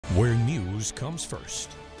where news comes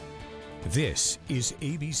first. This is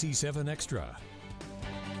ABC 7 Extra.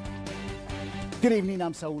 Good evening,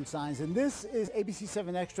 I'm Saul Saenz, and this is ABC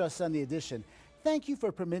 7 Extra Sunday edition. Thank you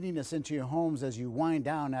for permitting us into your homes as you wind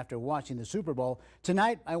down after watching the Super Bowl.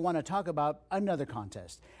 Tonight, I want to talk about another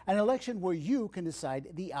contest, an election where you can decide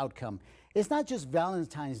the outcome. It's not just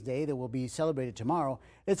Valentine's Day that will be celebrated tomorrow.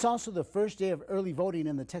 It's also the first day of early voting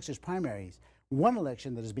in the Texas primaries. One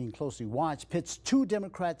election that is being closely watched pits two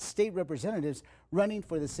Democrat state representatives running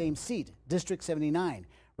for the same seat, District 79.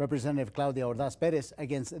 Representative Claudia Ordaz Perez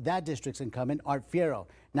against that district's incumbent, Art Fierro.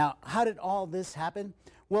 Now, how did all this happen?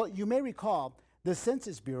 Well, you may recall the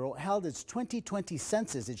Census Bureau held its 2020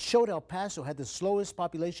 census. It showed El Paso had the slowest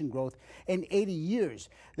population growth in 80 years.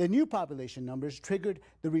 The new population numbers triggered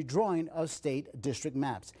the redrawing of state district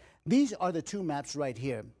maps. These are the two maps right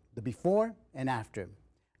here, the before and after.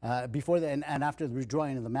 Before and after the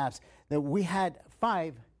redrawing of the maps, that we had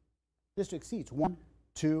 5 district seats. 1,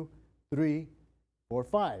 2, 3, 4,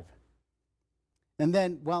 5. And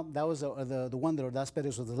then, well, that was the one that Ordaz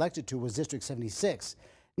Perez was elected to was District 76.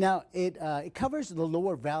 Now, it covers the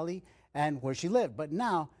lower valley and where she lived, but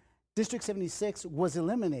now District 76 was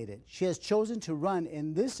eliminated. She has chosen to run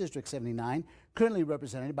in this District 79, currently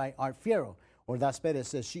represented by Art Fierro. Ordaz Perez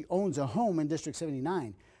says she owns a home in District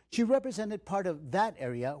 79. She represented part of that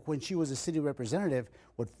area when she was a city representative.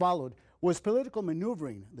 What followed was political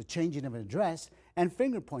maneuvering, the changing of an address, and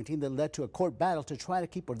finger-pointing that led to a court battle to try to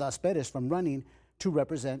keep Ordaz Perez from running to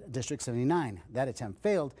represent District 79. That attempt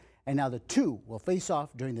failed, and now the two will face off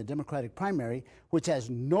during the Democratic primary, which has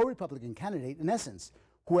no Republican candidate in essence.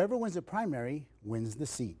 Whoever wins the primary wins the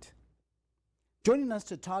seat. Joining us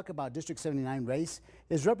to talk about District 79 race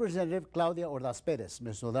is Representative Claudia Ordaz Perez.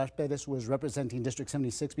 Ms. Ordaz Perez was representing District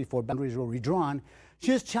 76 before boundaries were redrawn.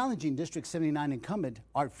 She is challenging District 79 incumbent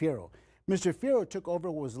Art Fierro. Mr. Fierro took over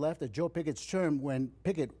what was left of Joe Pickett's term when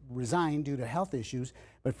Pickett resigned due to health issues,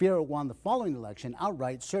 but Fierro won the following election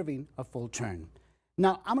outright, serving a full term.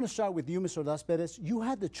 Now, I'm going to start with you, Ms. Ordaz Perez. You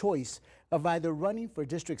had the choice of either running for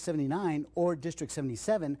District 79 or District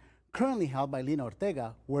 77, currently held by Lina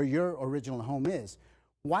Ortega, where your original home is.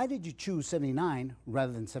 Why did you choose 79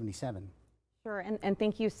 rather than 77? Sure, and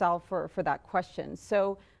thank you, Sal, for that question.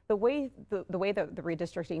 So the way the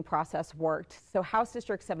redistricting process worked, so House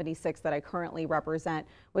District 76 that I currently represent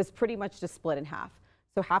was pretty much just split in half.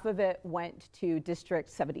 So half of it went to District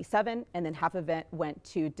 77, and then half of it went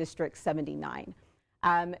to District 79.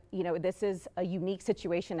 You know, this is a unique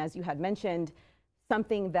situation, as you had mentioned,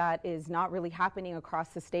 something that is not really happening across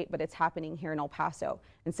the state, but it's happening here in El Paso.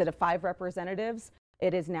 Instead of 5 representatives,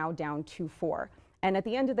 it is now down to 4. And at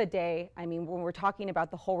the end of the day, I mean, when we're talking about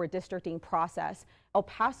the whole redistricting process, El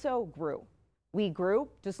Paso grew. We grew,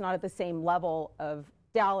 just not at the same level of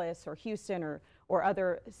Dallas or Houston or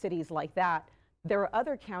other cities like that. There are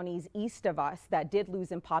other counties east of us that did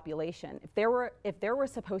lose in population. If there were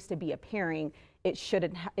supposed to be a pairing, it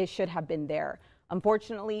should have been there.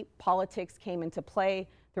 Unfortunately, politics came into play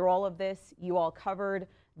through all of this. You all covered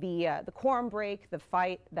the quorum break, the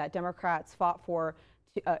fight that Democrats fought for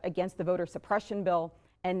against the voter suppression bill,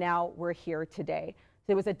 and now we're here today.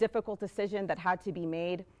 So it was a difficult decision that had to be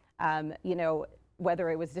made. You know, whether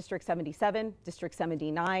it was District 77, District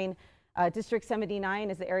 79. District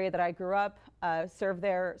 79 is the area that I grew up, served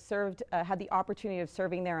there, had the opportunity of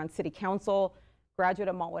serving there on City Council, graduate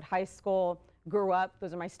of Maltwood High School. Grew up,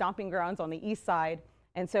 those are my stomping grounds on the east side.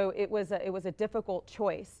 And so it was a difficult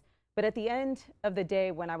choice. But at the end of the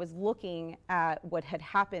day, when I was looking at what had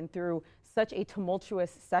happened through such a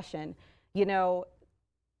tumultuous session, you know,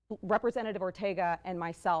 Representative Ortega and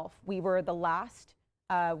myself, we were the last.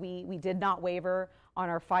 We did not waver on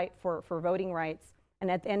our fight for voting rights.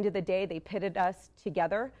 And at the end of the day, they pitted us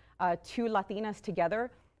together, 2 Latinas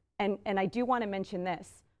together. And I do want to mention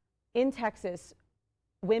this. In Texas,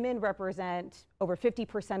 women represent over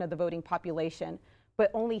 50% of the voting population,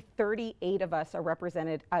 but only 38 of us are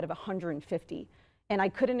represented out of 150. And I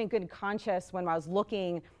couldn't in good conscience, when I was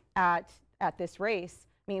looking at this race,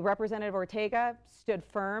 I mean, Representative Ortega stood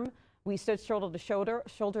firm. We stood shoulder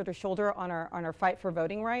to shoulder on our fight for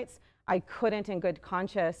voting rights. I couldn't in good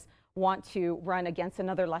conscience want to run against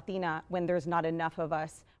another Latina when there's not enough of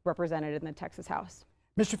us represented in the Texas House.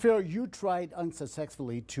 Mr. Fierro, you tried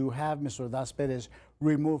unsuccessfully to have Ms. Ordaz Perez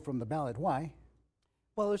removed from the ballot. Why?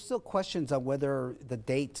 Well, there's still questions on whether the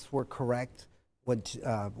dates were correct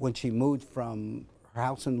when she moved from her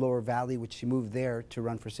house in Lower Valley, which she moved there to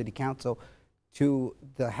run for city council, to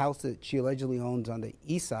the house that she allegedly owns on the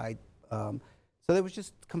east side. So there was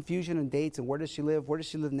just confusion in dates and where does she live? Where does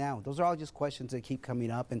she live now? Those are all just questions that keep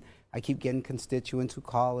coming up, and I keep getting constituents who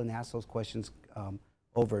call and ask those questions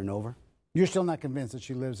over and over. You're still not convinced that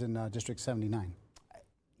she lives in District 79?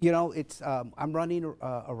 You know, it's I'm running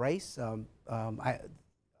a race, a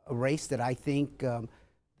race that I think the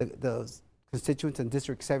constituents in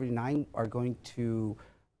District 79 are going to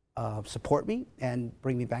support me and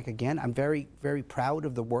bring me back again. I'm very, very proud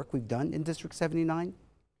of the work we've done in District 79.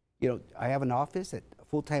 You know, I have an office, a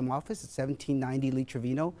full-time office at 1790 Lee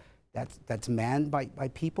Trevino. That's manned by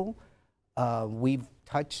people. We've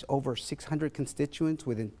touched over 600 constituents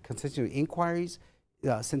within constituent inquiries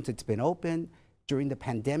since it's been open. During the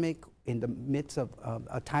pandemic, in the midst of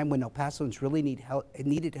a time when El Pasoans really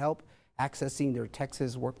needed help accessing their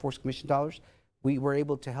Texas Workforce Commission dollars, we were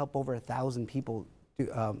able to help over 1,000 people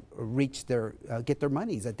to reach get their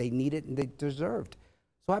monies that they needed and they deserved.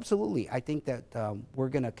 So absolutely, I think that we're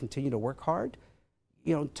going to continue to work hard,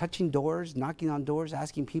 you know, touching doors, knocking on doors,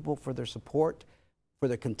 asking people for their support, for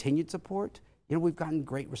their continued support. You know, we've gotten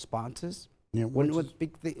great responses. Yeah, one of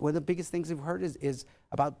the biggest things we've heard is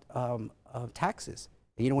about taxes.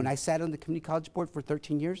 You know, when I sat on the community college board for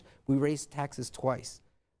 13 years, we raised taxes twice.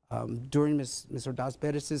 During Ms. Ordaz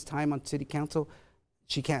Perez's time on city council,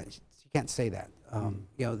 she can't say that.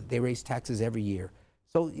 You know, they raise taxes every year.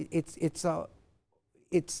 So it's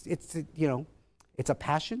you know, it's a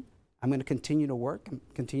passion. I'm going to continue to work and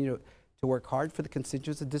continue to work hard for the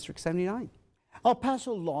constituents of District 79. El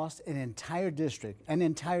Paso lost an entire district, an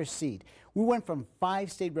entire seat. We went from 5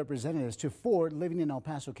 state representatives to 4 living in El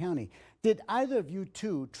Paso County. Did either of you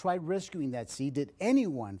two try rescuing that seat? Did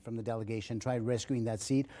anyone from the delegation try rescuing that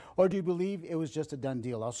seat? Or do you believe it was just a done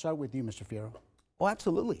deal? I'll start with you, Mr. Fierro. Oh,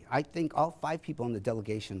 absolutely. I think all 5 people in the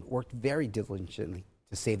delegation worked very diligently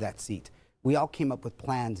to save that seat. We all came up with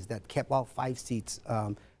plans that kept all 5 seats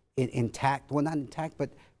intact. Well, not intact, but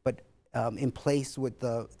in place with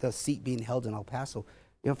the seat being held in El Paso.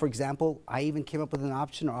 You know, for example, I even came up with an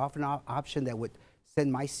option or offered an option that would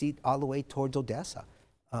send my seat all the way towards Odessa.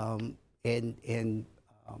 And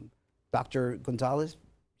Dr. Gonzalez,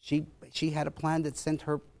 she had a plan that sent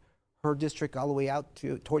her district all the way out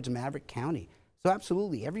towards Maverick County. So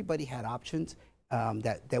absolutely, everybody had options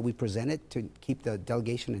that we presented to keep the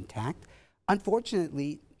delegation intact.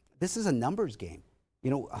 Unfortunately, this is a numbers game. You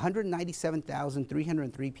know,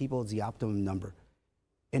 197,303 people is the optimum number.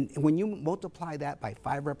 And when you multiply that by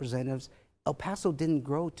 5 representatives, El Paso didn't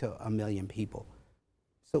grow to 1 million people.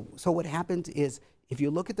 So what happens is, if you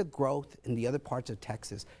look at the growth in the other parts of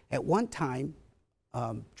Texas, at one time,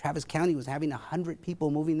 Travis County was having 100 people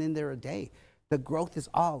moving in there a day. The growth is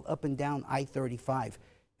all up and down I-35.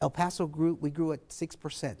 El Paso we grew at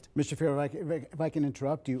 6%. Mr. Fierro, if I can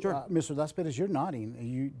interrupt you. Sure. Mr. Las Perez, you're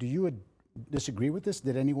nodding. Do you disagree with this?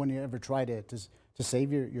 Did anyone ever try to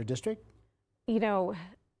save your district? You know,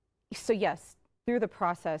 so yes, through the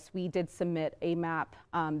process, we did submit a map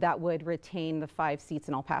that would retain the 5 seats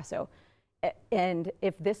in El Paso. And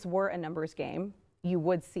if this were a numbers game, you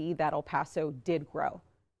would see that El Paso did grow.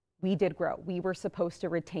 We did grow. We were supposed to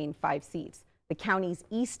retain 5 seats. The counties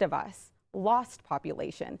east of us lost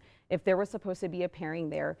population. If there was supposed to be a pairing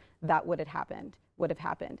there, that would have happened.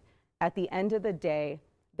 At the end of the day,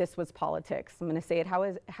 this was politics. I'm going to say it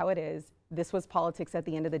how it is. This was politics at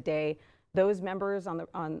the end of the day. Those members on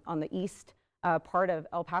the east part of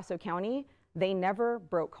El Paso County, they never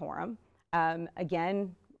broke quorum.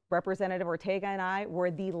 Again, Representative Ortega and I were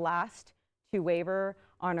the last to waver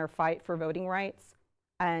on our fight for voting rights.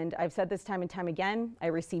 And I've said this time and time again, I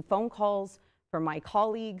received phone calls from my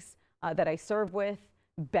colleagues that I serve with,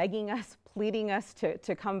 begging us, pleading us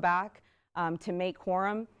to come back to make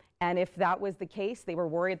quorum. And if that was the case, they were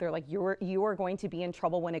worried. They're like, you are going to be in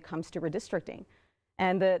trouble when it comes to redistricting.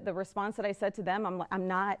 And the response that I said to them,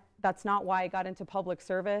 that's not why I got into public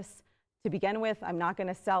service to begin with. I'm not going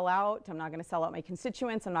to sell out. I'm not going to sell out my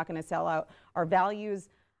constituents. I'm not going to sell out our values.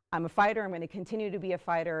 I'm a fighter. I'm going to continue to be a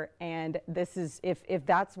fighter. And this is, if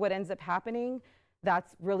that's what ends up happening,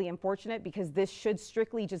 that's really unfortunate, because this should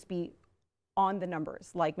strictly just be on the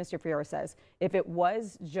numbers, like Mr. Fierro says. If it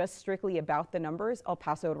was just strictly about the numbers, El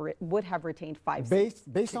Paso would have retained 5 seats.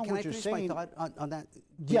 Based on what you're saying, my thought on that?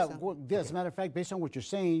 Yeah, well, as a matter of fact, based on what you're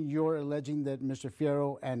saying, you're alleging that Mr.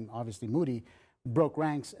 Fierro and obviously Moody broke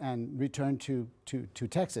ranks and returned to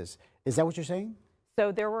Texas. Is that what you're saying?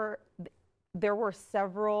 So there were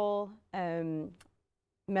several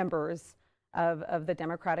members of the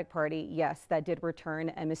Democratic Party, yes, that did return,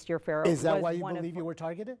 and Mr. Fierro is that why you believe you were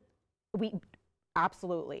targeted?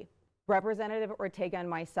 Absolutely. Representative Ortega and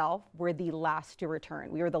myself were the last to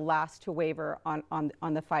return. We were the last to waver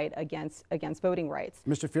on the fight against voting rights.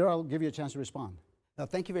 Mr. Fierro, I'll give you a chance to respond. No,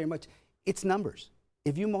 thank you very much. It's numbers.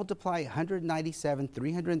 If you multiply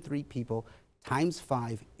 197,303 people times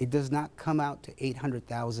 5, it does not come out to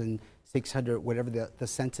 800,600, whatever the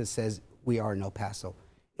census says we are in El Paso.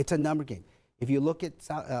 It's a number game. If you look at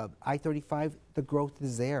I-35, the growth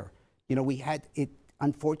is there. You know, we had it,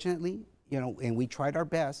 unfortunately, you know, and we tried our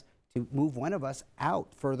best to move one of us out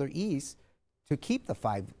further east to keep the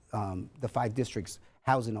five districts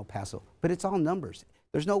housed in El Paso. But it's all numbers.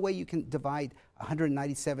 There's no way you can divide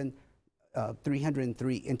 197,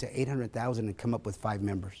 303 into 800,000 and come up with 5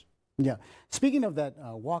 members. Yeah. Speaking of that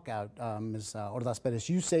walkout, Ms. Ordaz Perez,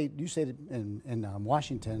 you said in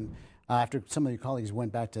Washington, after some of your colleagues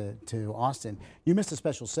went back to Austin, you missed a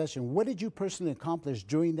special session. What did you personally accomplish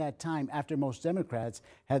during that time after most Democrats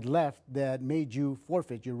had left that made you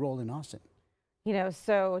forfeit your role in Austin? You know,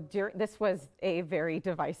 so this was a very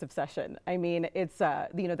divisive session. I mean, it's,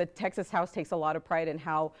 you know, the Texas House takes a lot of pride in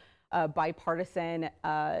how bipartisan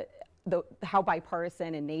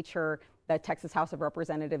in nature the Texas House of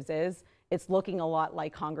Representatives is. It's looking a lot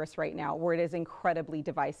like Congress right now, where it is incredibly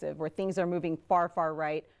divisive, where things are moving far, far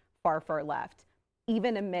right, far, far left.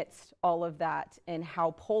 Even amidst all of that and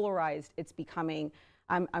how polarized it's becoming,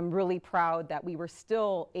 I'm really proud that we were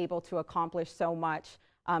still able to accomplish so much.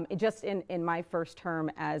 Just in my first term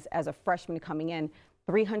as a freshman coming in,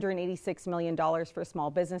 $386 million for small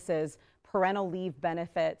businesses, parental leave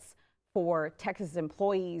benefits for Texas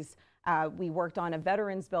employees. We worked on a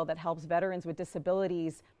veterans bill that helps veterans with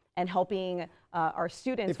disabilities and helping our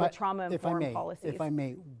students with trauma-informed policies. If I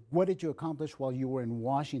may, what did you accomplish while you were in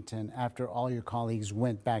Washington after all your colleagues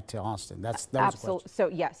went back to Austin? That was absolutely. So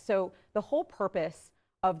yes, so the whole purpose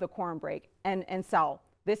of the quorum break, and Sal,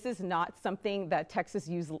 this is not something that Texas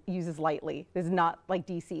uses lightly. This is not like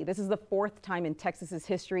DC. This is the 4th time in Texas's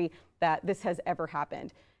history that this has ever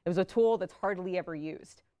happened. It was a tool that's hardly ever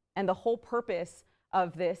used. And the whole purpose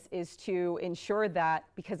of this is to ensure that,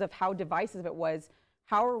 because of how divisive it was,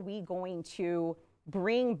 how are we going to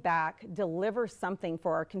bring back, deliver something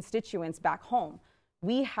for our constituents back home?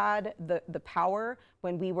 We had the power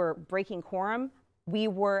when we were breaking quorum. We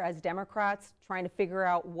were, as Democrats, trying to figure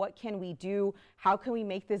out what can we do, how can we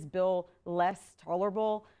make this bill less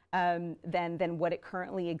tolerable than what it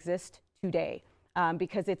currently exists today.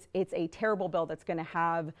 Because it's a terrible bill that's going to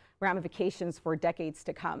have ramifications for decades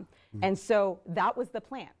to come. And so that was the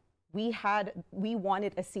plan. We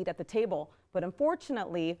wanted a seat at the table, but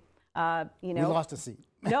unfortunately, you know, we lost a seat.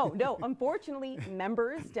 no, unfortunately,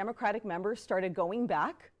 Democratic members started going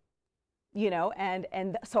back. You know,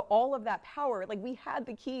 and so all of that power, like, we had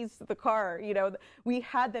the keys to the car, you know, we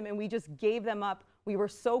had them and we just gave them up. We were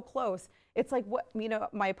so close. It's like what, you know,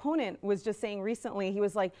 my opponent was just saying recently. He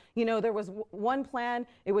was like, you know, there was one plan.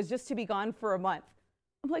 It was just to be gone for a month.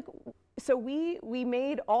 I'm like, so we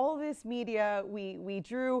made all this media. We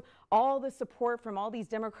drew all the support from all these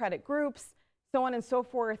Democratic groups, so on and so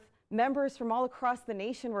forth. Members from all across the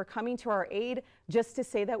nation were coming to our aid just to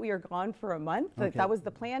say that we are gone for a month. Like, that was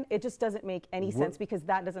the plan. It just doesn't make any sense because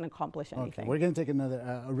that doesn't accomplish anything. Okay, we're going to take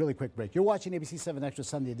a really quick break. You're watching ABC 7 Extra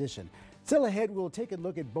Sunday Edition. Still ahead, we'll take a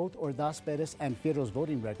look at both Ordaz Perez and Fierro's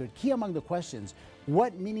voting record. Key among the questions,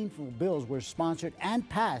 what meaningful bills were sponsored and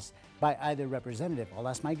passed by either representative? I'll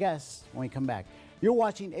ask my guests when we come back. You're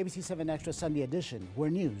watching ABC 7 Extra Sunday Edition, where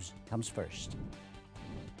news comes first.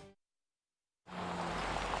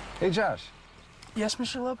 Hey, Josh. Yes,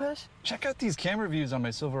 Mr. Lopez? Check out these camera views on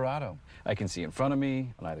my Silverado. I can see in front of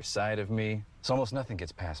me, on either side of me, so almost nothing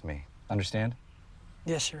gets past me. Understand?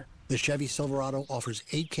 Yes, sir. The Chevy Silverado offers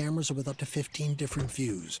 8 cameras with up to 15 different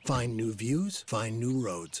views. Find new views, find new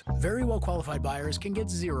roads. Very well qualified buyers can get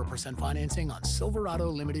 0% financing on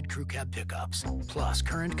Silverado limited crew cab pickups. Plus,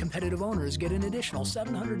 current competitive owners get an additional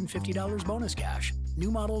 $750 bonus cash.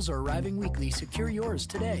 New models are arriving weekly. Secure yours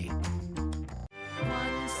today.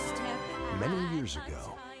 Many years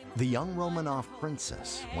ago, the young Romanov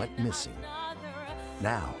princess went missing.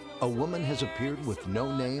 Now, a woman has appeared with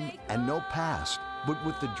no name and no past, but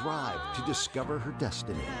with the drive to discover her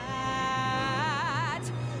destiny.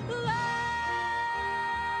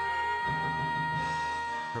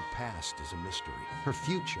 Her past is a mystery. Her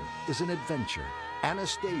future is an adventure.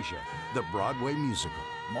 Anastasia, the Broadway musical.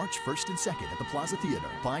 March 1st and 2nd at the Plaza Theater.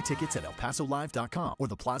 Buy tickets at elpasolive.com or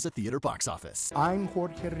the Plaza Theater box office. I'm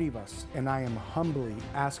Jorge Rivas, and I am humbly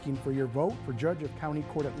asking for your vote for Judge of County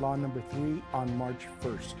Court at Law Number 3 on March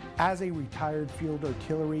 1st. As a retired field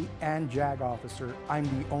artillery and JAG officer, I'm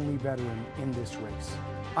the only veteran in this race.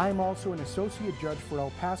 I'm also an associate judge for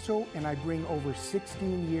El Paso, and I bring over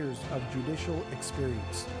 16 years of judicial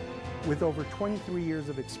experience. With over 23 years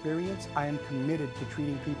of experience, I am committed to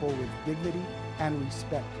treating people with dignity and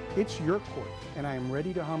respect. It's your court, and I am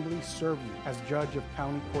ready to humbly serve you as Judge of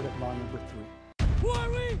County Court at Law Number 3. Who are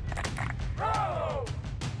we?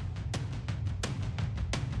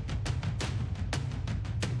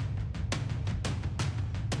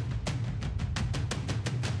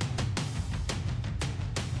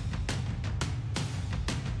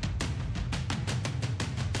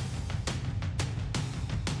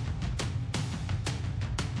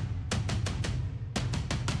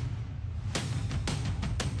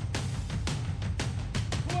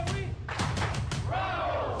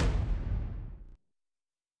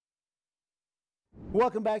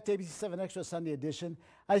 Welcome back to ABC 7 Extra Sunday Edition.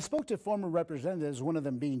 I spoke to former representatives, one of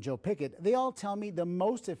them being Joe Pickett. They all tell me the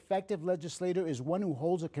most effective legislator is one who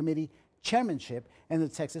holds a committee chairmanship in the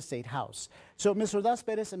Texas State House. So, Mr. Ordaz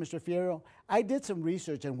Perez and Mr. Fierro, I did some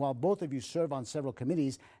research, and while both of you serve on several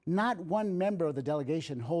committees, not one member of the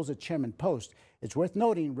delegation holds a chairman post. It's worth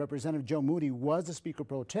noting Representative Joe Moody was the Speaker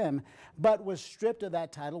pro tem, but was stripped of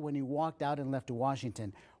that title when he walked out and left to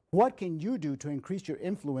Washington. What can you do to increase your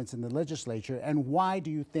influence in the legislature, and why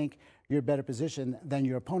do you think you're better positioned than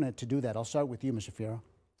your opponent to do that? I'll start with you, Mr. Fierro.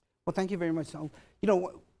 Well, thank you very much. So, you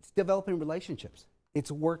know, it's developing relationships.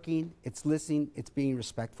 It's working, it's listening, it's being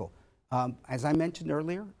respectful. As I mentioned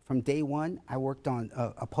earlier, from day one, I worked on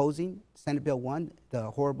opposing Senate Bill 1,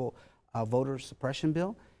 the horrible voter suppression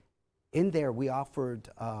bill. In there, we offered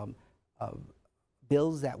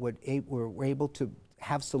bills that were able to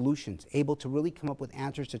have solutions, able to really come up with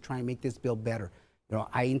answers to try and make this bill better. You know,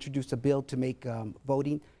 I introduced a bill to make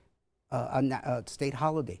voting a state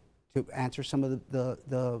holiday, to answer some of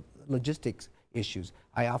the logistics issues.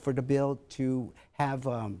 I offered a bill to have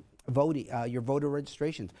voting, your voter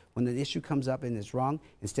registrations. When the issue comes up and it's wrong,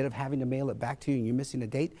 instead of having to mail it back to you and you're missing a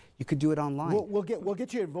date, you could do it online. We'll get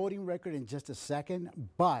to your voting record in just a second,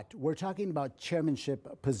 but we're talking about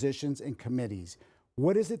chairmanship positions and committees.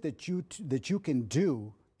 What is it that you can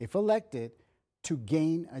do, if elected, to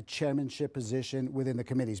gain a chairmanship position within the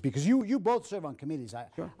committees? Because you both serve on committees.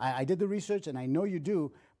 Sure. I did the research, and I know you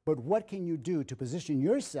do, but what can you do to position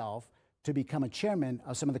yourself to become a chairman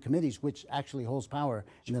of some of the committees, which actually holds power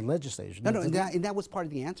in the legislature? No, and that was part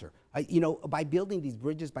of the answer. You know, by building these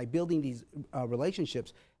bridges, by building these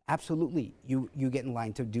relationships, absolutely, you get in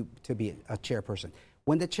line to be a chairperson.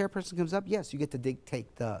 When the chairperson comes up, yes, you get to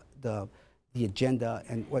dictate the agenda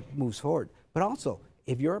and what moves forward. But also,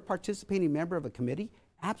 if you're a participating member of a committee,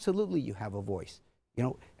 absolutely you have a voice.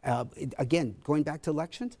 You know, again, going back to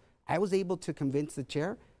elections, I was able to convince the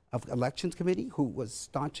chair of elections committee, who was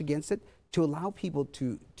staunch against it, to allow people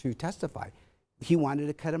to testify. He wanted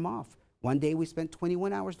to cut him off. One day we spent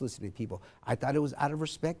 21 hours listening to people. I thought it was out of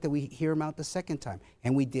respect that we hear him out the second time,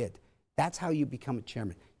 and we did. That's how you become a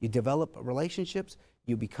chairman. You develop relationships,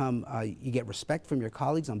 you become, you get respect from your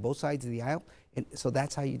colleagues on both sides of the aisle, and so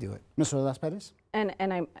that's how you do it. Mr. Ordaz Perez? And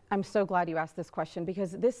I'm so glad you asked this question,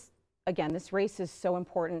 because this race is so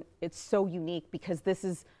important. It's so unique because this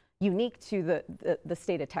is unique to the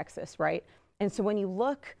state of Texas, right? And so when you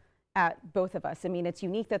look at both of us, I mean, it's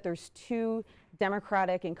unique that there's two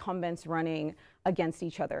Democratic incumbents running against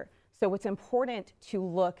each other. So it's important to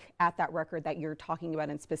look at that record that you're talking about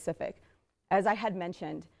in specific. As I had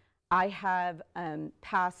mentioned, I have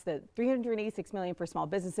passed the $386 million for small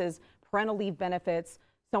businesses, parental leave benefits,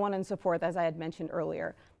 so on and so forth, as I had mentioned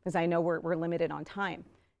earlier, because I know we're limited on time.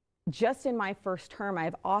 Just in my first term,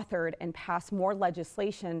 I've authored and passed more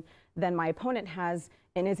legislation than my opponent has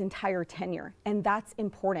in his entire tenure. And that's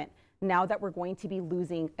important now that we're going to be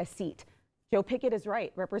losing a seat. Joe Pickett is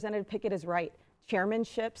right. Representative Pickett is right.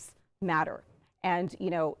 Chairmanships matter. And,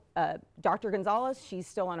 you know, Dr. Gonzalez, she's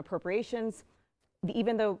still on appropriations.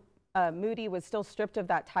 Even though Moody was still stripped of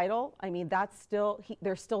that title, I mean, that's still,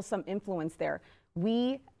 there's still some influence there.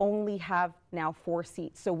 We only have now 4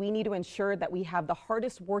 seats, so we need to ensure that we have the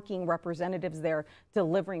hardest working representatives there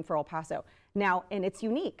delivering for El Paso. Now, and it's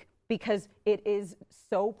unique because it is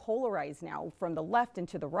so polarized now from the left and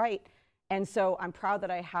to the right. And so I'm proud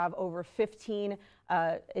that I have over 15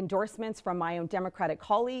 endorsements from my own Democratic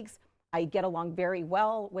colleagues. I get along very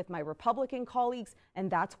well with my Republican colleagues,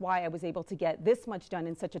 and that's why I was able to get this much done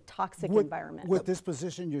in such a toxic environment. Would this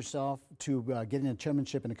position yourself to getting a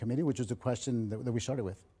chairmanship in a committee, which was the question that we started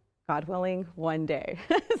with? God willing, one day.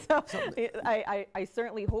 so I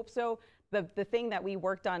certainly hope so. The thing that we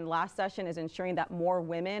worked on last session is ensuring that more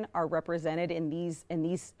women are represented in these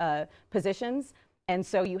positions. And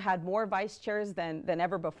so you had more vice chairs than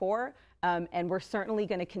ever before. And we're certainly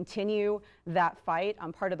going to continue that fight.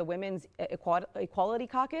 I'm part of the Women's Equality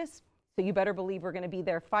Caucus. So you better believe we're going to be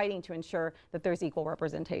there fighting to ensure that there's equal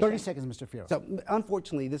representation. 30 seconds, Mr. Fierro. So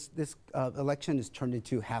unfortunately, this election is turned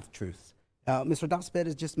into half-truths. Mr. Ordaz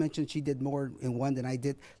Perez just mentioned she did more in one than I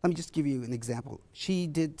did. Let me just give you an example. She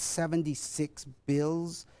did 76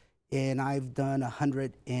 bills, and I've done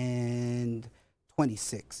 28.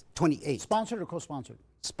 Sponsored or co-sponsored?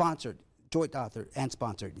 Sponsored. Joint author and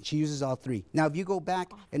sponsored. She uses all 3. Now, if you go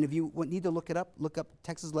back and if you need to look it up, look up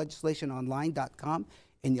texaslegislationonline.com,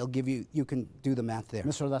 and it'll give you, you can do the math there.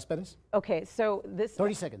 Mr. Ordaz Perez? Okay, so this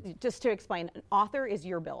 30 seconds. Just to explain, an author is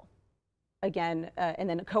your bill. Again, and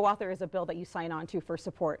then a co-author is a bill that you sign on to for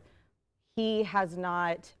support. He has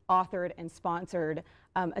not authored and sponsored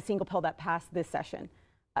a single bill that passed this session.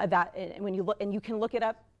 when you look, and you can look it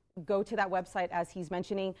up, go to that website as he's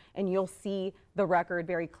mentioning, and you'll see the record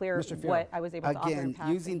very clear what I was able to offer and pass.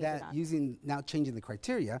 Using now changing the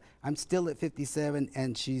criteria, I'm still at 57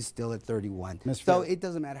 and she's still at 31. So it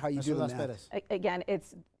doesn't matter how you do the math. Again,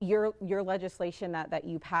 it's your legislation that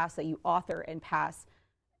you pass, that you author and pass,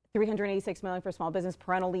 $386 million for small business,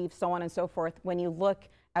 parental leave, so on and so forth. When you look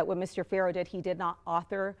at what Mr. Fierro did, he did not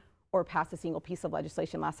author or pass a single piece of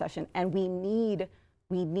legislation last session, and we need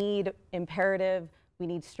imperative. We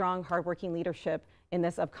need strong, hardworking leadership in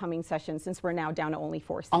this upcoming session, since we're now down to only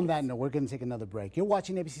 4 seats. On that note, we're going to take another break. You're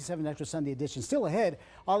watching ABC 7 Extra Sunday Edition. Still ahead,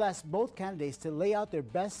 I'll ask both candidates to lay out their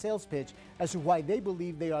best sales pitch as to why they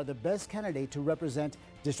believe they are the best candidate to represent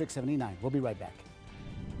District 79. We'll be right back.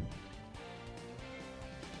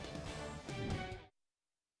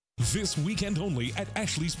 This weekend only at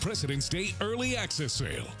Ashley's President's Day Early Access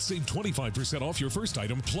Sale. Save 25% off your first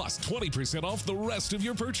item plus 20% off the rest of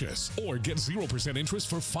your purchase. Or get 0% interest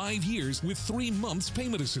for 5 years with 3 months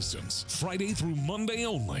payment assistance. Friday through Monday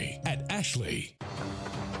only at Ashley.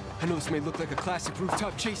 I know this may look like a classic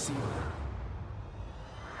rooftop chase scene,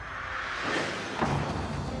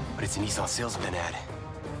 but it's an Nissan salesman ad.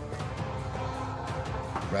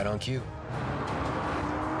 Right on cue.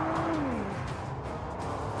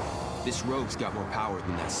 This Rogue's got more power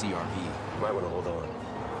than that CRV. Might want to hold on.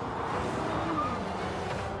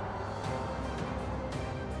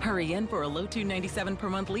 Hurry in for a low $297 per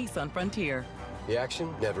month lease on Frontier. The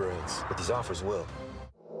action never ends, but these offers will.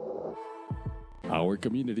 Our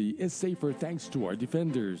community is safer thanks to our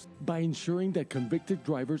defenders by ensuring that convicted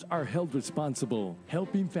drivers are held responsible,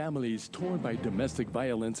 helping families torn by domestic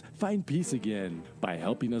violence find peace again, by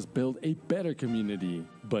helping us build a better community.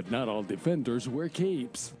 But not all defenders wear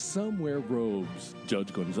capes. Some wear robes.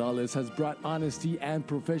 Judge Gonzalez has brought honesty and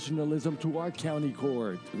professionalism to our county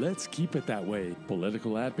court. Let's keep it that way.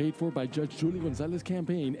 Political ad paid for by Judge Julie Gonzalez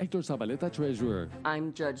campaign, Hector Zabaleta, Treasurer.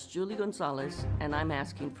 I'm Judge Julie Gonzalez, and I'm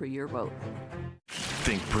asking for your vote.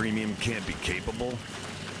 Think premium can't be capable?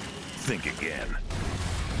 Think again.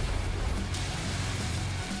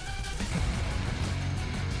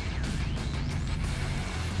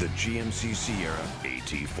 The GMC Sierra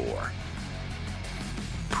AT4.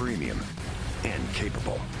 Premium and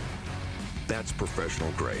capable. That's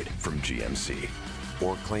professional grade from GMC.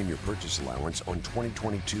 Or claim your purchase allowance on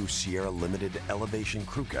 2022 Sierra Limited Elevation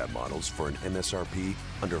Crew Cab models for an MSRP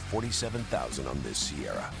under $47,000 on this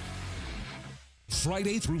Sierra.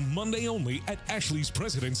 Friday through Monday only at Ashley's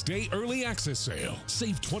President's Day Early Access Sale.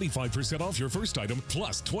 Save 25% off your first item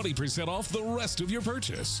plus 20% off the rest of your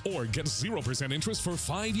purchase. Or get 0% interest for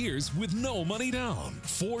 5 years with no money down.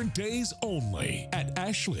 4 days only at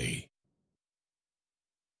Ashley.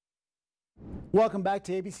 Welcome back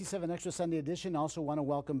to ABC 7 Extra Sunday Edition. I also want to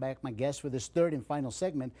welcome back my guest for this third and final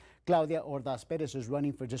segment. Claudia Ordaz Perez is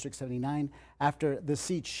running for District 79 after the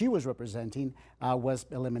seat she was representing was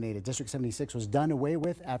eliminated. District 76 was done away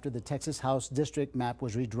with after the Texas House district map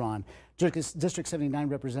was redrawn. District 79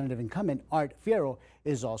 representative incumbent Art Fierro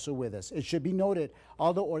is also with us. It should be noted,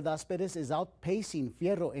 although Ordaz Perez is outpacing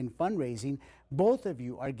Fierro in fundraising, both of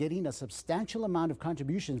you are getting a substantial amount of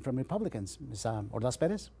contributions from Republicans. Ms. Ordaz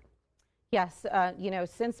Perez? Yes, you know,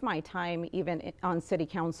 since my time even on City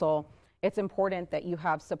Council, it's important that you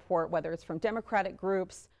have support, whether it's from Democratic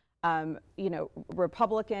groups, you know,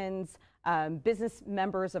 Republicans, business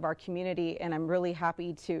members of our community, and I'm really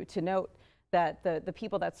happy to note that the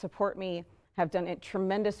people that support me have done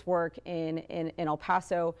tremendous work in El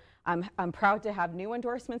Paso. I'm proud to have new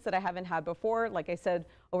endorsements that I haven't had before. Like I said,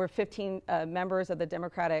 over 15 members of the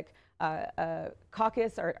Democratic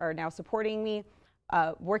caucus are now supporting me.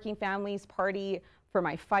 Working Families Party for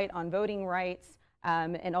my fight on voting rights,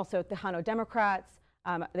 and also Tejano Democrats.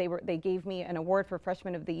 They gave me an award for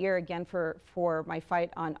Freshman of the Year again for my fight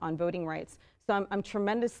on voting rights. So I'm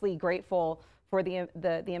tremendously grateful for the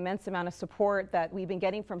immense amount of support that we've been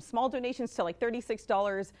getting, from small donations to like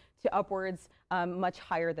 $36 to upwards much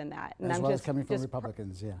higher than that. And as well as coming from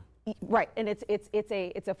Republicans, yeah. Right, and it's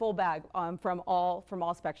a full bag from all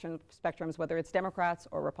spectrums, whether it's Democrats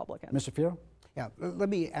or Republicans. Mr. Fierro? Yeah, let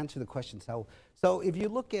me answer the question. So if you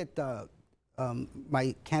look at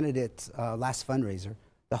my candidate's last fundraiser,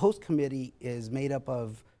 the host committee is made up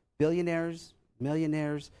of billionaires,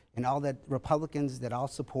 millionaires, and all that Republicans that all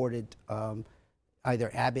supported either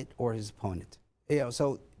Abbott or his opponent. You know,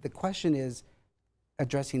 so the question is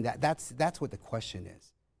addressing that. That's what the question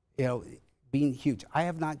is. You know, being huge. I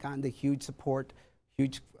have not gotten the huge support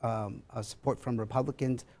from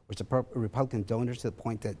Republicans or Republican donors to the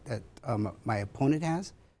point that my opponent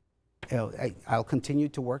has. I'll continue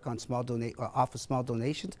to work on off of small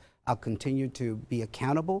donations. I'll continue to be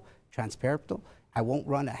accountable, transparent. I won't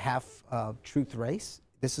run a half-truth race.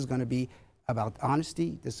 This is going to be about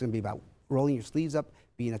honesty. This is going to be about rolling your sleeves up,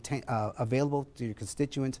 being available to your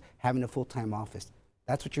constituents, having a full-time office.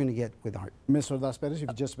 That's what you're going to get with Art. Ms. Ordaz Perez,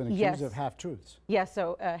 you've just been accused of half-truths. Yes,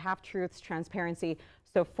 so half-truths, transparency.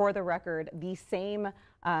 So for the record, the same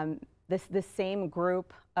this same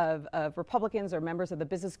group of Republicans or members of the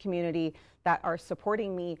business community that are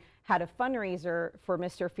supporting me had a fundraiser for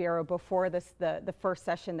Mr. Fierro before the first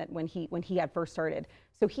session that when he had first started.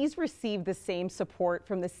 So he's received the same support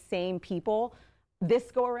from the same people.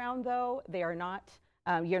 This go around, though, they are not.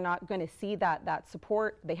 You're not going to see that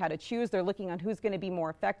support. They had to choose. They're looking on who's going to be more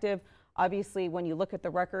effective. Obviously, when you look at the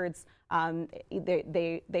records,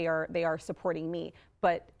 they are supporting me.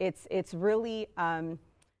 But it's really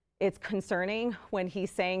it's concerning when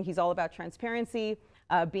he's saying he's all about transparency,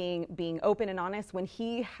 being open and honest. When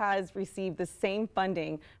he has received the same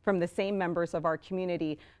funding from the same members of our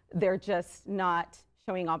community, they're just not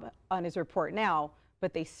showing up on his report now,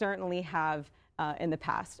 but they certainly have in the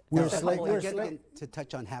past. We're getting to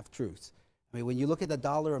touch on half-truths. I mean, when you look at the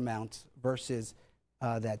dollar amounts versus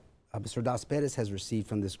that Mr. Ordaz Perez has received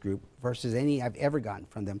from this group versus any I've ever gotten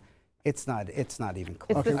from them, it's not even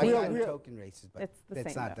close. It's I got token races, but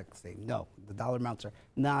it's not the same. No, the dollar amounts are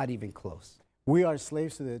not even close. We are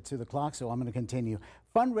slaves to the clock, so I'm going to continue.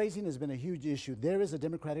 Fundraising has been a huge issue. There is a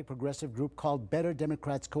Democratic progressive group called Better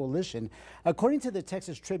Democrats Coalition. According to the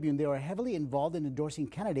Texas Tribune, they are heavily involved in endorsing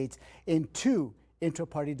candidates in 2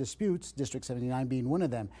 intra-party disputes, District 79 being one of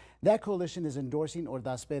them. That coalition is endorsing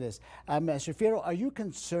Ordaz Perez. Mr. Fierro, are you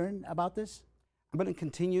concerned about this? I'm going to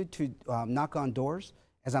continue to knock on doors.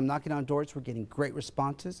 As I'm knocking on doors, we're getting great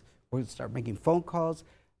responses. We're going to start making phone calls.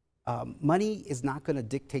 Money is not going to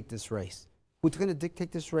dictate this race. Who's going to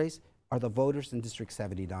dictate this race are the voters in District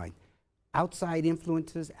 79. Outside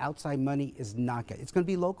influences, outside money is not going to. It's going to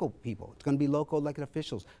be local people. It's going to be local elected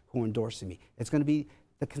officials who are endorsing me. It's going to be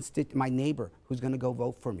my neighbor who's going to go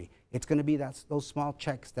vote for me. It's going to be those small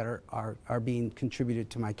checks that are being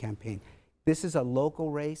contributed to my campaign. This is a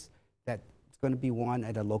local race that's going to be won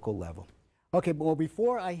at a local level. Okay, well,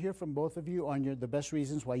 before I hear from both of you on the best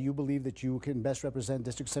reasons why you believe that you can best represent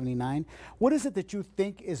District 79, what is it that you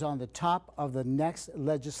think is on the top of the next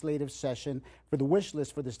legislative session for the wish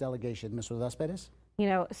list for this delegation? Ms. Ordaz Perez? You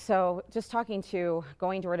know, so just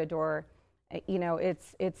going door to door, you know,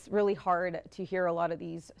 it's really hard to hear a lot of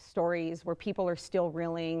these stories where people are still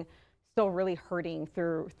really hurting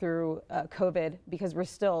through COVID because we're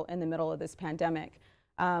still in the middle of this pandemic.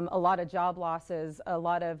 A lot of job losses, a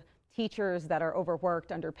lot of teachers that are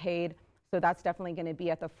overworked, underpaid. So that's definitely going to be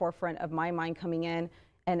at the forefront of my mind coming in,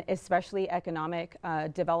 and especially economic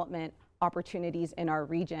development opportunities in our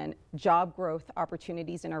region, job growth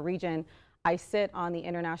opportunities in our region. I sit on the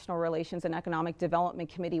International Relations and Economic Development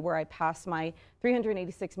Committee where I passed my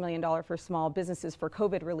 $386 million for small businesses for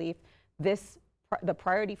COVID relief. The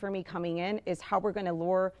priority for me coming in is how we're going to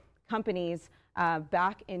lure companies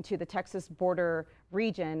back into the Texas border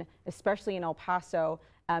region, especially in El Paso,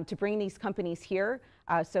 to bring these companies here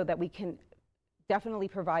so that we can definitely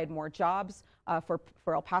provide more jobs for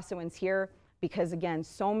El Pasoans here, because again,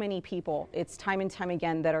 so many people, it's time and time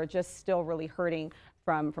again, that are just still really hurting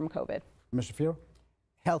from COVID. Mr. Fierro?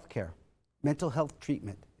 Healthcare, mental health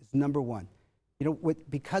treatment is #1. You know,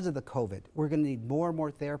 because of the COVID, we're going to need more and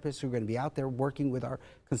more therapists who are going to be out there working with our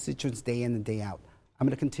constituents day in and day out. I'm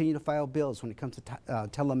going to continue to file bills when it comes to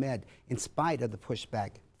telemed, in spite of the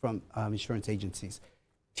pushback from insurance agencies.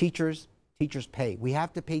 Teachers pay. We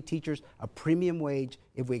have to pay teachers a premium wage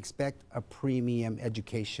if we expect a premium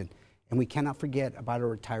education. And we cannot forget about our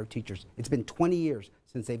retired teachers. It's been 20 years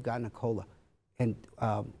since they've gotten a COLA. And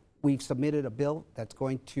we've submitted a bill that's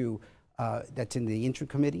that's in the interim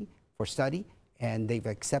committee for study, and they've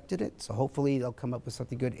accepted it. So hopefully they'll come up with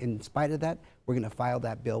something good. In spite of that, we're going to file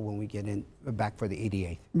that bill when we get back for the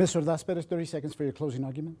 88th. Ms. Ordaz Perez, 30 seconds for your closing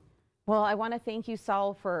argument. Well, I want to thank you,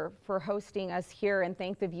 Saul, for hosting us here, and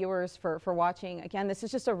thank the viewers for watching. Again, this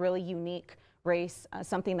is just a really unique race,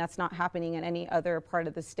 something that's not happening in any other part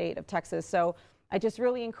of the state of Texas. So I just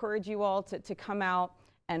really encourage you all to come out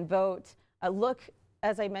and vote. Look,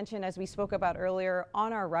 as I mentioned, as we spoke about earlier,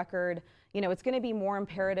 on our record. You know, it's going to be more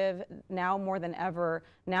imperative now more than ever,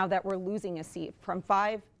 now that we're losing a seat from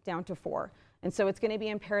 5 down to 4. And so it's going to be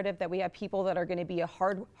imperative that we have people that are going to be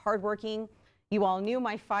hardworking. You all knew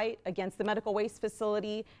my fight against the medical waste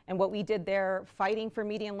facility and what we did there, fighting for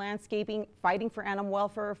median landscaping, fighting for animal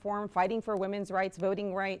welfare reform, fighting for women's rights,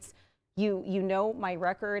 voting rights. You know my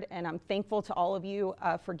record, and I'm thankful to all of you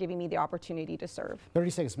for giving me the opportunity to serve. 30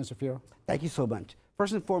 seconds, Mr. Fierro. Thank you so much.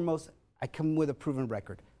 First and foremost, I come with a proven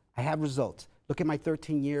record. I have results. Look at my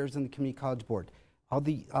 13 years in the Community College Board. All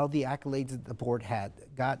the accolades that the board had,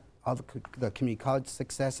 got all the community college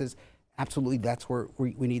successes. Absolutely, that's where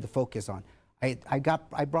we need to focus on. I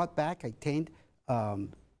attained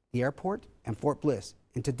the airport and Fort Bliss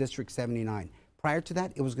into District 79. Prior to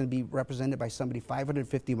that, it was going to be represented by somebody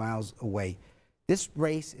 550 miles away. This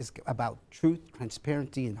race is about truth,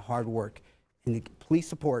 transparency, and hard work. And please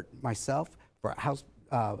support myself for House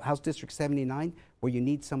District 79, where you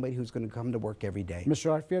need somebody who's going to come to work every day.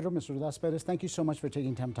 Mr. Art Fierro, Mr. Las Perez, thank you so much for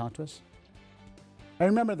taking time to talk to us. And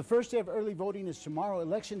remember, the first day of early voting is tomorrow.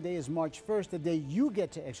 Election Day is March 1st, the day you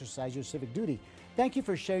get to exercise your civic duty. Thank you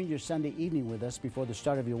for sharing your Sunday evening with us before the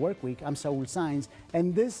start of your work week. I'm Saul Saenz,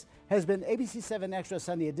 and this has been ABC 7 Extra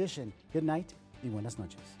Sunday Edition. Good night y buenas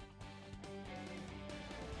noches.